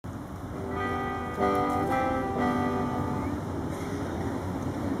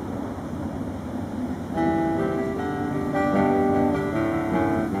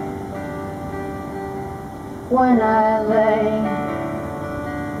when I lay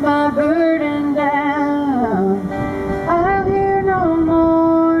my burden down. I'll hear no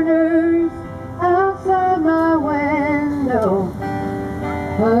mourners outside my window.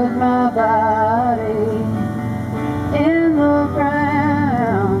 Put my body in the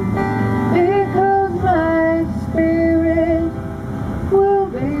ground, because my spirit will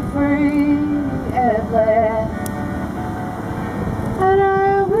be free at last. And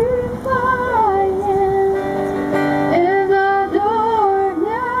I will fly in the darkness,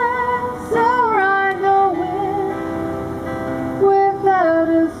 I'll ride the wind without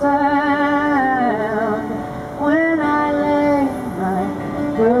a sound, when I lay my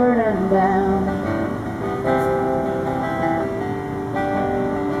burden down.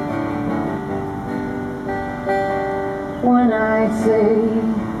 When I see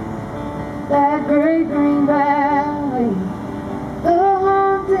that great green bag